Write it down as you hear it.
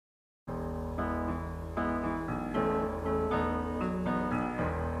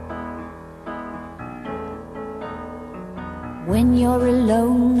When you're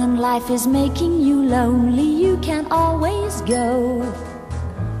alone and life is making you lonely, you can always go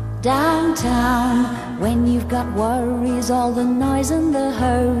downtown. When you've got worries, all the noise and the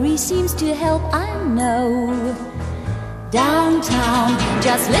hurry seems to help, I know. Downtown,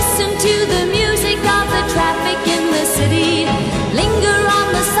 just listen to the music of the traffic in the city. Linger on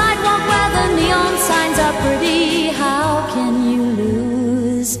the sidewalk where the neon signs are pretty. How can you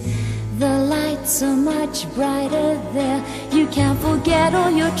lose? The lights are much brighter there. You can't forget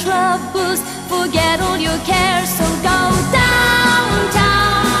all your troubles, forget all your cares. So go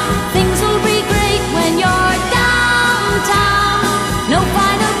downtown. Things will be great when you're downtown. No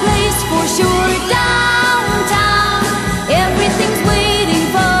finer place for sure. Downtown, everything's waiting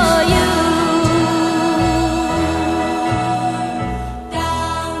for you.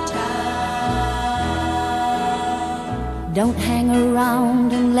 Downtown. Don't hang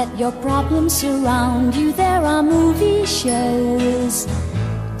around and let your problems surround you. There are movie shows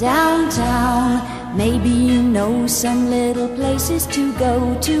downtown. Maybe you know some little places to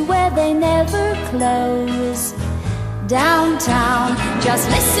go to where they never close. Downtown, just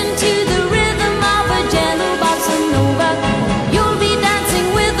listen to the rhythm of a gentle bossa nova. You'll be dancing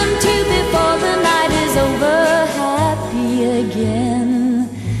with them too before the night is over. Happy again.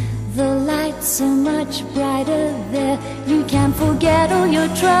 The lights are much brighter there. You can forget all your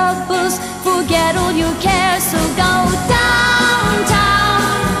troubles, forget all your cares. So go downtown,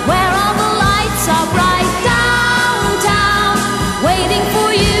 where all the lights are bright. Downtown, waiting for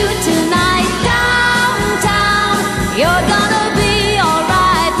you tonight. Downtown, you're gonna be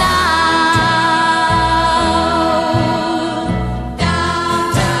alright now.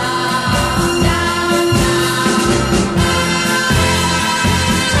 Downtown,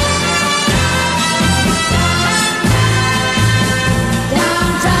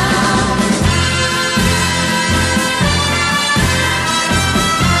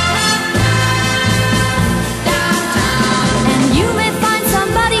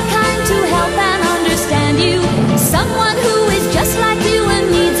 someone who is just like you and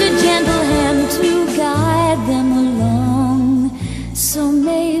needs a gentle hand to guide them along. So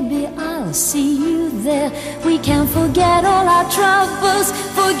maybe I'll see you there. We can forget all our troubles,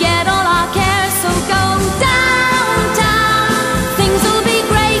 forget